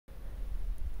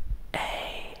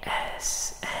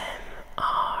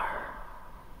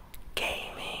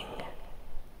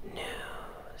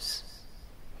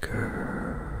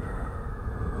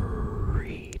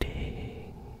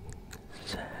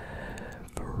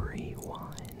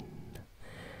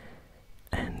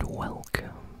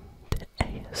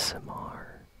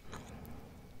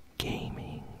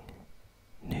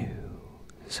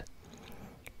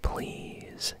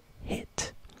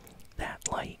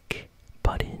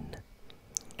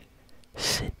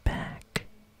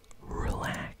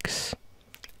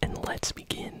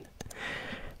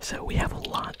So we have a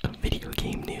lot of video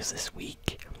game news this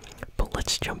week, but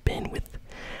let's jump in with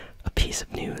a piece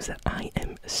of news that I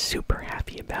am super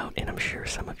happy about, and I'm sure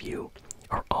some of you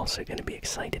are also going to be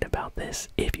excited about this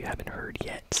if you haven't heard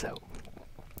yet. So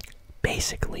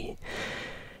basically,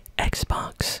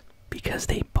 Xbox, because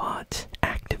they bought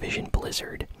Activision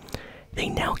Blizzard, they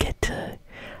now get to,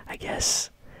 I guess,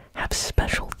 have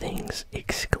special things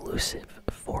exclusive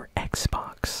for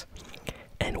Xbox.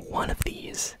 And one of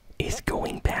these is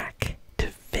going back to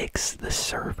fix the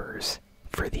servers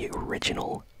for the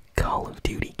original Call of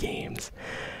Duty games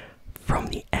from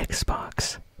the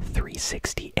Xbox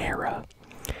 360 era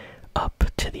up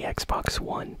to the Xbox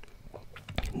One.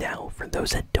 Now, for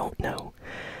those that don't know,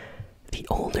 the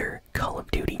older Call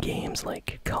of Duty games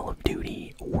like Call of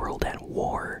Duty World at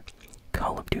War,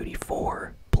 Call of Duty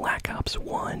 4, Black Ops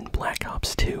 1, Black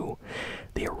Ops 2,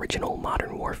 the original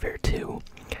Modern Warfare 2,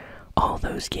 all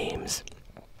those games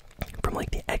from like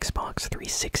the Xbox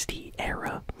 360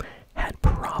 era had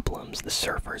problems. The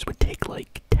servers would take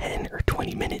like 10 or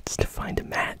 20 minutes to find a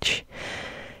match,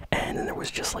 and then there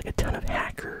was just like a ton of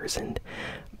hackers and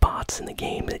bots in the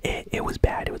game. It was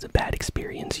bad. It was a bad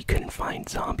experience. You couldn't find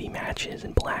zombie matches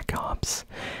in Black Ops.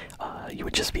 You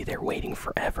would just be there waiting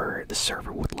forever. The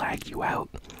server would lag you out.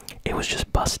 It was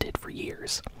just busted for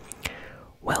years.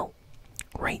 Well,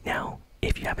 right now,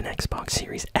 if you have an Xbox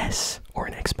Series S or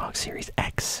an Xbox Series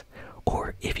X,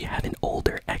 or if you have an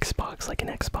older Xbox like an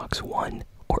Xbox One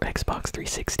or Xbox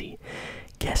 360,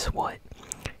 guess what?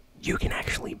 You can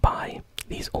actually buy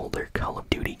these older Call of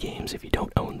Duty games if you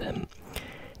don't own them,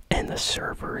 and the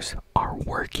servers are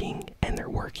working, and they're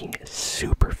working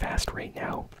super fast right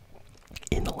now.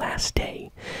 In the last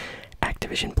day,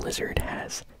 Activision Blizzard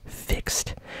has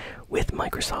fixed, with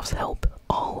Microsoft's help,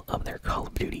 all of their Call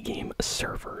of Duty game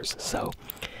servers. So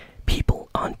people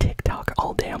on TikTok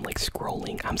all day, I'm like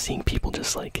scrolling, I'm seeing people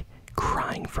just like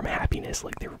crying from happiness,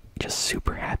 like they're just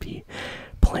super happy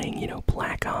playing, you know,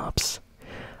 Black Ops,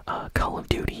 Call of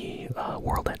Duty,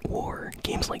 World at War,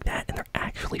 games like that, and they're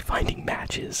actually finding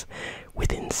matches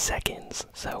within seconds.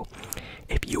 So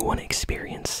if you want to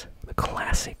experience the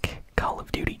classic Call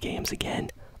of Duty games again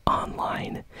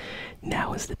online,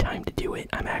 now is the time to do it.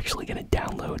 I'm actually going to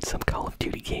download some Call of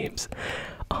Duty games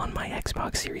on my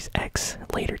Xbox Series X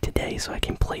later today so I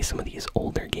can play some of these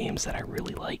older games that I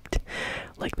really liked,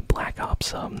 like the Black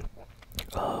Ops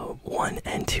 1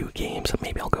 and 2 games.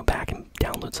 Maybe I'll go back and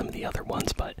download some of the other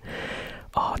ones, but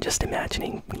just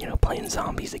imagining, you know, playing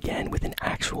zombies again with an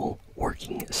actual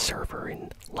working server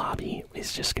and lobby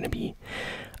is just going to be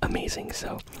amazing.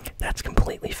 So that's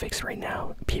completely fixed right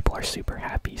now. People are super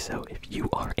happy. So if you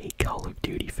are a Call of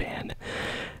Duty fan,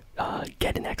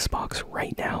 get an Xbox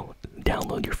right now,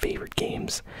 download your favorite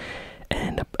games,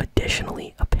 and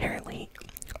additionally, apparently,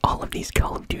 all of these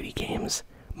Call of Duty games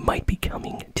might be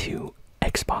coming to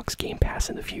Xbox Game Pass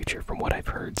in the future, from what I've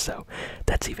heard. So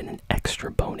that's even an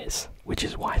extra bonus, which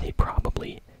is why they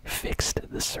probably fixed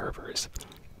the servers.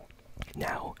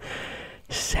 Now,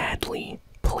 sadly,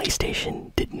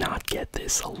 PlayStation did not get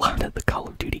this. A lot of the Call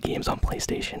of Duty games on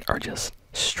PlayStation are just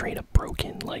straight up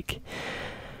broken. Like,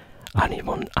 I don't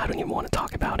even want to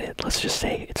talk about it. Let's just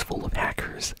say it's full of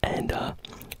hackers, and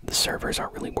the servers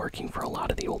aren't really working for a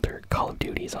lot of the older Call of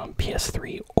Duties on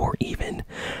PS3 or even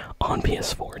on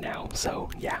PS4 now. So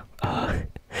yeah,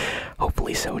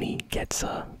 hopefully Sony gets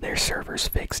their servers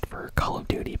fixed for Call of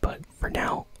Duty, but for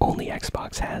now, only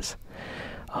Xbox has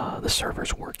the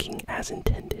servers working as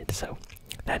intended. So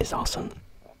that is awesome.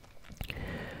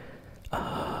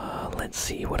 Let's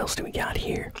see, what else do we got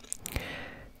here?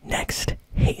 Next,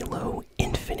 Halo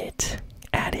Infinite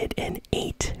added an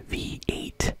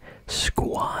 8v8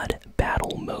 squad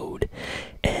battle mode,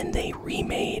 and they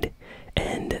remade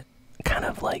and kind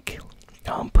of like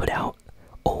put out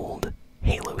old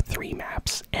Halo 3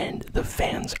 maps, and the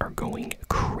fans are going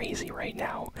crazy right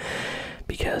now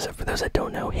because, for those that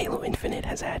don't know, Halo Infinite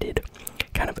has added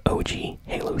kind of OG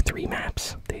Halo 3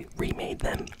 maps. They remade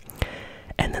them,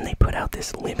 and then they put out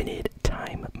this limited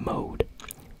time mode,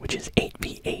 which is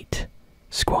 8v8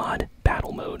 squad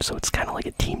battle mode. So it's kind of like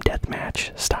a team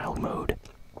deathmatch style mode.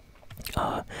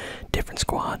 Different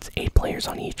squads, 8 players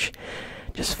on each,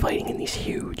 just fighting in these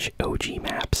huge OG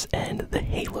maps, and the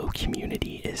Halo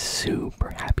community is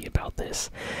super happy about this.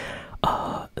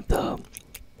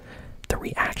 The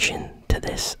reaction to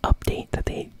this update that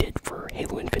they did for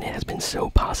Halo Infinite has been so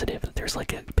positive that there's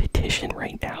like a petition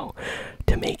right now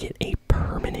to make it a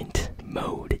permanent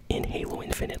mode in Halo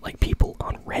Infinite. Like, people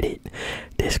on Reddit,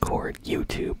 Discord,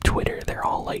 YouTube, Twitter, they're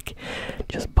all like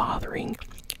just bothering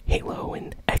Halo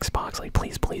and Xbox, like,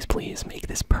 please, please, please make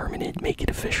this permanent, make it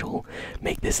official,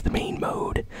 make this the main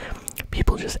mode.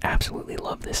 people just absolutely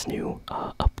love this new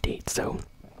update. So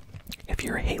if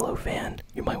you're a Halo fan,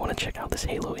 you might want to check out this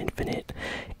Halo Infinite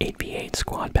 8v8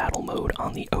 squad battle mode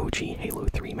on the OG Halo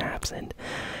 3 maps, and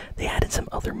they added some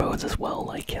other modes as well,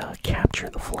 like capture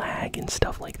the flag and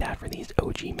stuff like that for these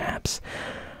OG maps.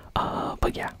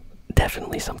 But yeah,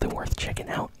 definitely something worth checking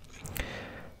out.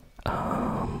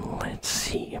 Let's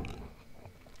see.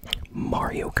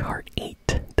 Mario Kart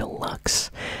 8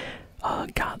 Deluxe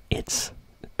got its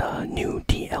new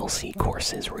DLC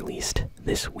courses released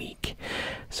this week.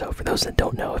 So for those that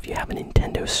don't know, if you have a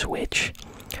Nintendo Switch,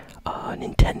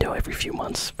 Nintendo every few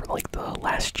months for like the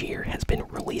last year has been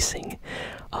releasing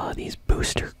these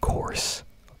booster course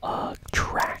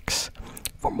tracks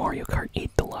for Mario Kart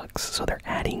 8 Deluxe. So they're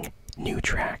adding new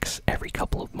tracks every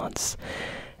couple of months.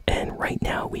 And right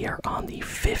now we are on the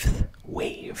 5th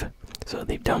wave. So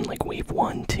they've done like wave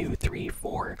 1, 2, 3,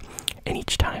 4, and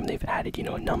each time they've added, you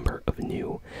know, a number of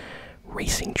new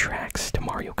racing tracks to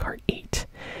Mario Kart 8.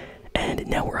 And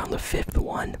now we're on the 5th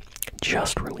one,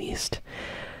 just released.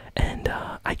 And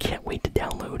I can't wait to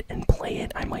download and play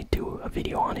it. I might do a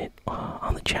video on it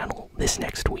on the channel this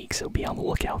next week, so be on the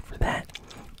lookout for that.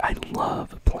 I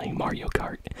love playing Mario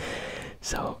Kart.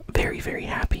 So very, very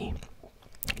happy.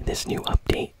 This new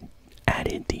update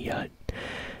added the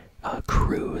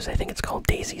cruise. I think it's called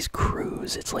Daisy's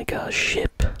Cruise. It's like a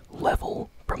ship level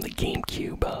from the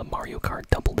GameCube Mario Kart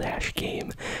Double Dash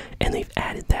game, and they've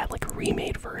added that, like a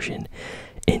remade version,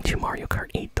 into Mario Kart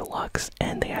 8 Deluxe,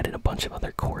 and they added a bunch of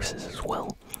other courses as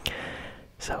well.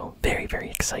 So very, very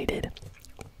excited.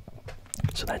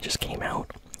 So that just came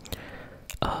out.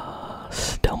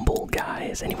 Stumble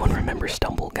Guys. Anyone remember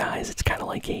Stumble Guys? It's kind of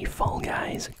like a Fall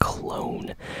Guys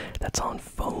clone that's on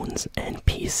phones and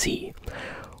PC.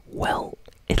 Well,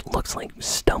 it looks like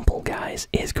Stumble Guys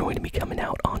is going to be coming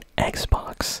out on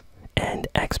Xbox and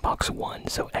Xbox One.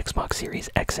 So Xbox Series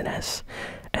X and S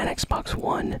and Xbox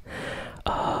One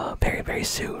very, very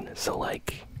soon. So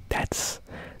like, that's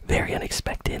very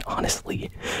unexpected, honestly.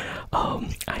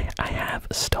 I have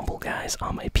Stumble Guys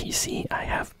on my PC. I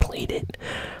have played it.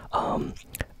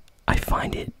 I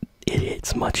find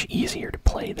it's much easier to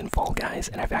play than Fall Guys,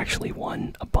 and I've actually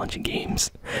won a bunch of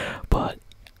games. But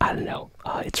I don't know.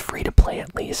 It's free to play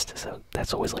at least, so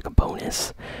that's always like a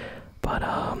bonus. But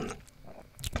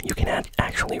you can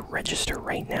actually register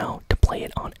right now to play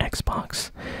it on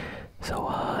Xbox. So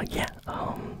yeah.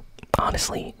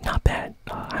 Honestly, not bad.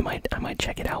 I might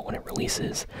check it out when it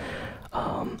releases.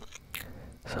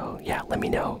 So yeah, let me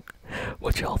know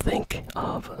what y'all think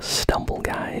of Stumble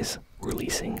Guys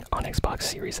releasing on Xbox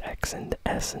Series X and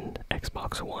S and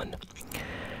Xbox One.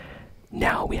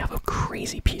 Now we have a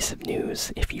crazy piece of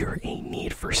news. If you're a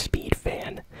Need for Speed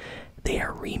fan, they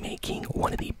are remaking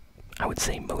one of the, I would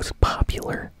say, most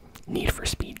popular Need for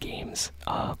Speed games.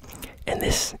 And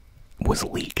this was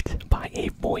leaked by a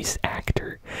voice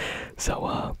actor.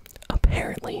 So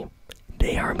apparently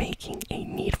they are making a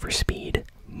Need for Speed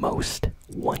Most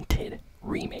Wanted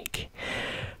remake.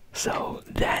 So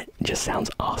that just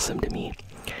sounds awesome to me.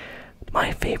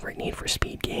 My favorite Need for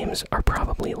Speed games are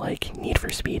probably like Need for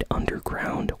Speed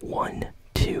Underground 1,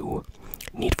 2,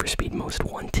 Need for Speed Most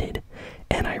Wanted,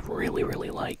 and I really, really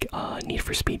like Need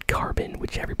for Speed Carbon,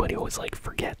 which everybody always like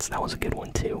forgets. That was a good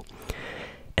one too.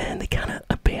 And they kind of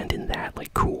abandoned that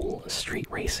like cool street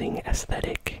racing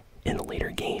aesthetic in the later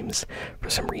games for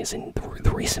some reason.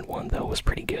 The recent one though was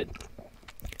pretty good,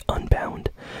 Unbound.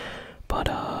 But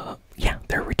yeah,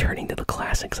 they're returning to the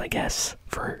classics, I guess,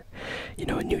 for, you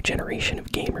know, a new generation of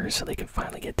gamers, so they can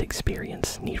finally get to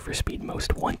experience Need for Speed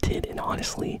Most Wanted. And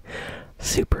honestly,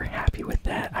 super happy with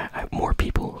that. More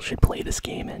people should play this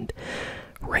game, and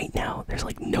right now there's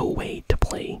like no way to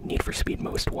play Need for Speed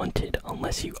Most Wanted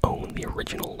unless you own the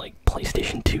original like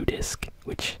PlayStation 2 disc,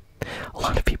 which a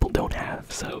lot of people don't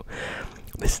have. So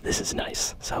this is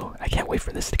nice. So I can't wait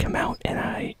for this to come out, and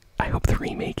I hope the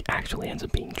remake actually ends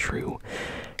up being true,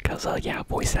 because yeah,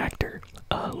 voice actor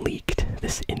leaked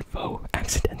this info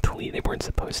accidentally. They weren't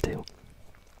supposed to.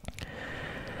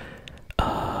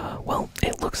 Well,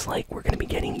 it looks like we're gonna be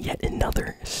getting yet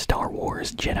another Star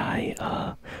Wars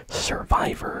Jedi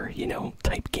Survivor, you know,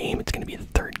 type game. It's gonna be the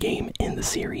third game in the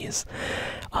series.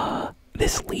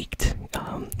 This leaked,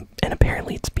 and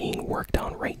apparently it's being worked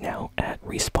on right now at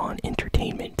Respawn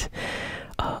Entertainment.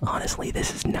 Honestly,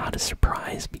 this is not a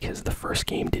surprise because the first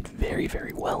game did very,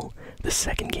 very well. The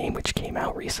second game, which came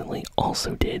out recently,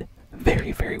 also did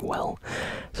very, very well.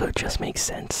 So it just makes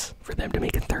sense for them to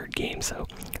make a third game. So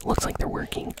it looks like they're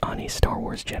working on a Star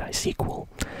Wars Jedi sequel,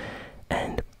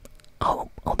 and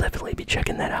I'll definitely be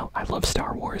checking that out. I love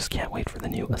Star Wars. Can't wait for the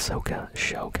new Ahsoka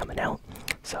show coming out.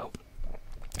 So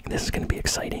This is going to be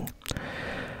exciting.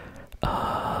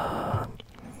 Now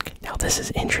this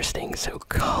is interesting. So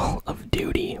Call of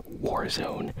Duty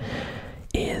Warzone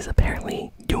is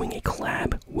apparently doing a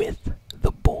collab with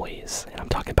The Boys, and I'm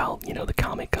talking about, you know, the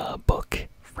comic book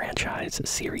franchise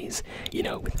series, you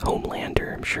know, with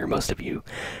Homelander. I'm sure most of you,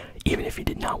 even if you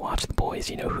did not watch The Boys,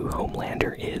 you know who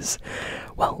Homelander is.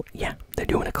 Well, yeah, they're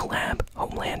doing a collab.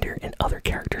 Homelander and other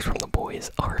characters from The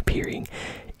Boys are appearing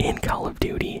in Call of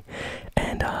Duty,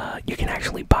 and you can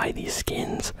actually buy these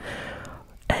skins.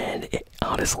 And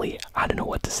honestly, I don't know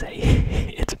what to say.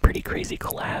 It's a pretty crazy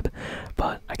collab,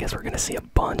 but I guess we're gonna see a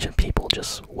bunch of people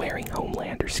just wearing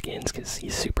Homelander skins because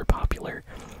he's super popular.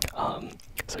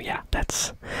 So yeah,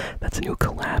 that's a new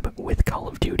collab with Call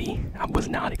of Duty. I was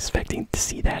not expecting to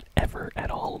see that ever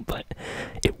at all, but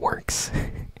it works.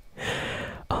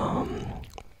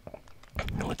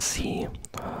 Let's see,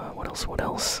 what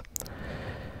else?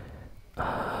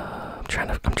 I'm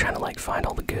trying to like find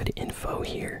all the good info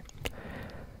here.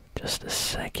 Just a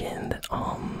second.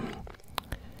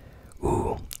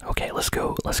 Ooh, okay, let's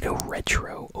go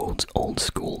retro, old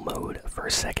school mode for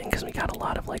a second, because we got a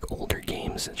lot of like older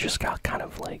games that just got kind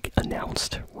of like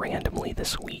announced randomly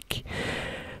this week.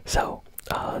 So,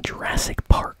 Jurassic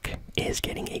Park is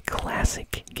getting a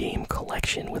classic game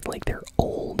collection with like their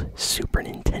old Super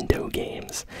Nintendo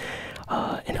games,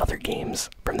 and other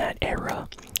games from that era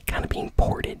kind of being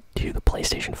ported to the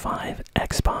PlayStation 5,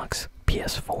 Xbox,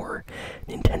 PS4,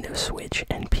 Nintendo Switch,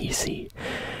 and PC.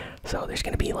 So there's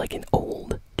going to be like an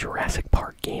old Jurassic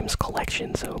Park games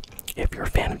collection. So if you're a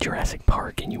fan of Jurassic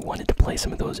Park and you wanted to play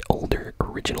some of those older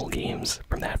original games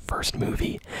from that first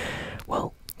movie,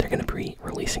 well, they're going to be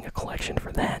releasing a collection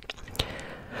for that.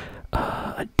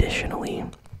 Additionally,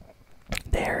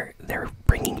 they're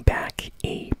bringing back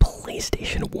a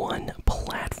PlayStation 1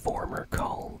 platformer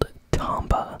called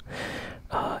Tomba.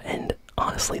 And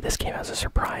honestly, this came as a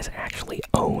surprise. I actually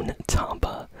own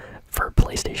Tomba for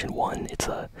PlayStation 1. It's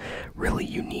a really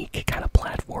unique kind of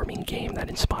platforming game that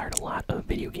inspired a lot of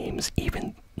video games.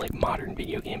 Even like modern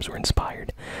video games were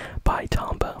inspired by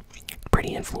Tomba.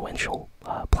 Pretty influential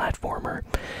platformer.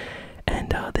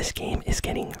 And this game is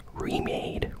getting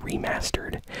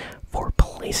remastered for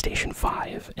PlayStation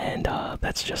 5, and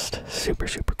that's just super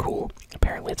cool.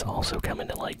 Apparently it's also coming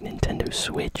to like Nintendo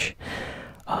Switch.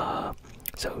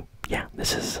 So yeah,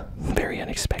 this is very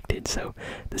unexpected. So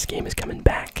this game is coming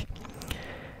back.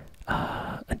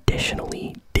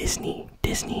 Additionally,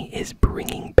 Disney is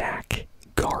bringing back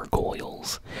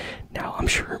Gargoyles. Now, I'm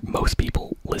sure most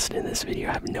people listening to this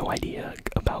video have no idea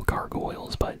about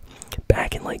Gargoyles, but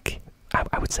back in like,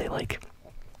 I would say like,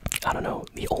 I don't know,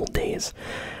 the old days,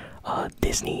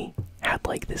 Disney had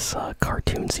like this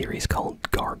cartoon series called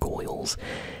Gargoyles,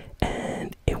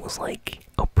 and it was like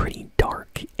a pretty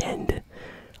dark and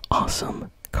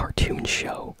awesome cartoon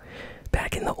show.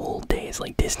 Back in the old days,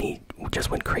 like Disney just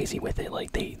went crazy with it.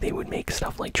 Like they would make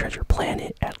stuff like Treasure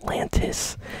Planet,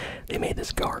 Atlantis. They made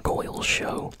this Gargoyles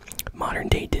show. Modern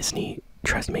day Disney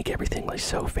tries to make everything like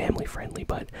so family friendly,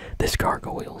 but this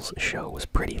Gargoyles show was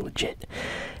pretty legit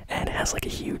and it has like a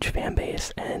huge fan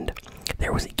base. And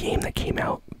there was a game that came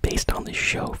out based on this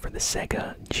show for the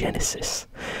Sega Genesis.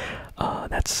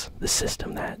 That's the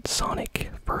system that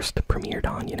Sonic first premiered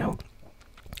on, you know,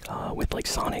 with like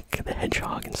Sonic the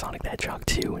Hedgehog and Sonic the Hedgehog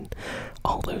 2 and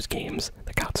all those games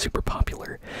that got super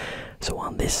popular. So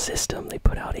on this system they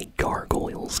put out a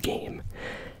Gargoyles game,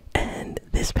 and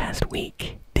this past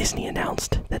week Disney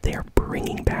announced that they are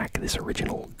bringing back this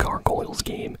original Gargoyles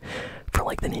game for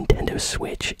like the Nintendo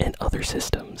Switch and other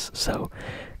systems. So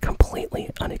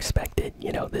completely unexpected,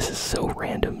 you know, this is so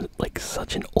random, like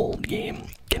such an old game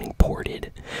getting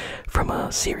ported from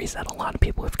a series that a lot of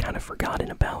people have kind of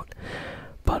forgotten about.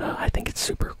 But I think it's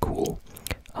super cool.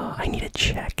 I need to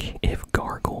check if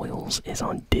Gargoyles is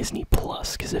on Disney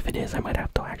Plus, because if it is, I might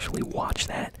have to actually watch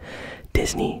that.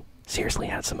 Disney seriously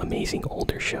has some amazing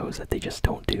older shows that they just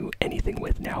don't do anything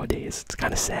with nowadays. It's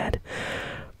kind of sad.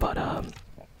 But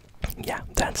yeah,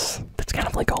 that's kind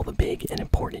of like all the big and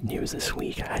important news this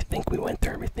week. I think we went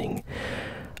through everything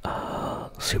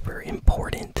super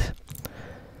important.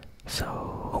 So,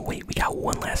 oh wait, we got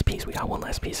one last piece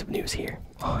of news here.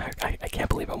 Oh, I can't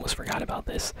believe I almost forgot about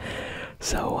this.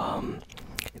 So,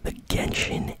 the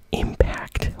Genshin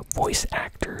Impact voice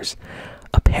actors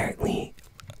apparently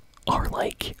are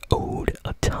like owed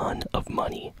a ton of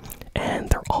money, and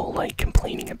they're all like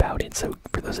complaining about it. So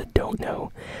for those that don't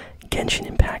know, Genshin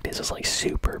Impact is this like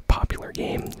super popular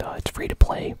game. It's free to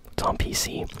play. It's on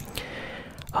PC.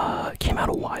 It came out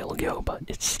a while ago, but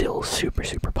it's still super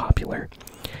popular.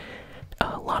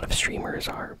 A lot of streamers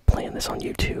are playing playing this on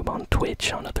YouTube, on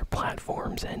Twitch, on other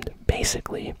platforms, and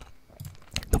basically,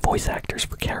 the voice actors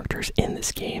for characters in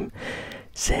this game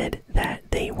said that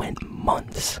they went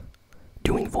months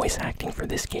doing voice acting for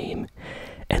this game,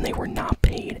 and they were not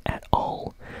paid at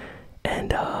all.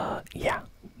 And yeah,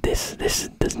 this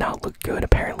does not look good.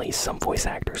 Apparently, some voice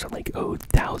actors are like owed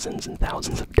thousands and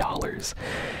thousands of dollars,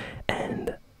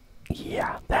 and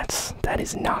yeah, that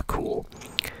is not cool.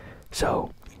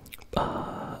 So,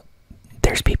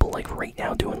 there's people like right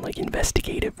now doing like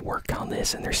investigative work on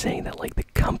this, and they're saying that like the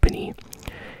company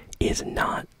is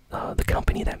not the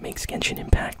company that makes Genshin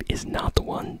Impact is not the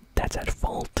one that's at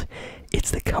fault.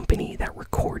 It's the company that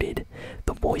recorded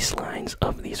the voice lines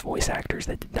of these voice actors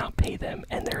that did not pay them,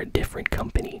 and they're a different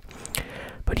company.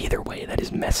 But either way, that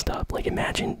is messed up. Like,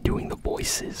 imagine doing the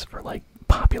voices for like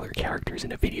popular characters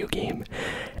in a video game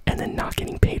and then not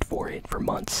getting paid for it for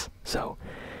months. So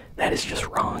that is just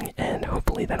wrong, and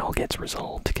hopefully that all gets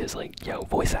resolved, because like, yo,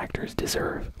 voice actors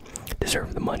deserve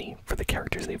the money for the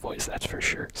characters they voice, that's for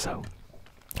sure. So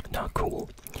not cool.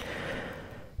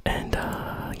 And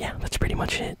yeah, that's pretty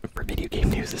much it for video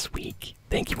game news this week.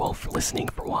 Thank you all for listening,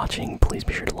 for watching. Please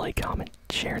be sure to like, comment,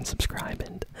 share, and subscribe,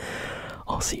 and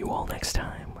I'll see you all next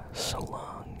time. So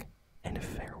long, and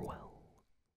farewell.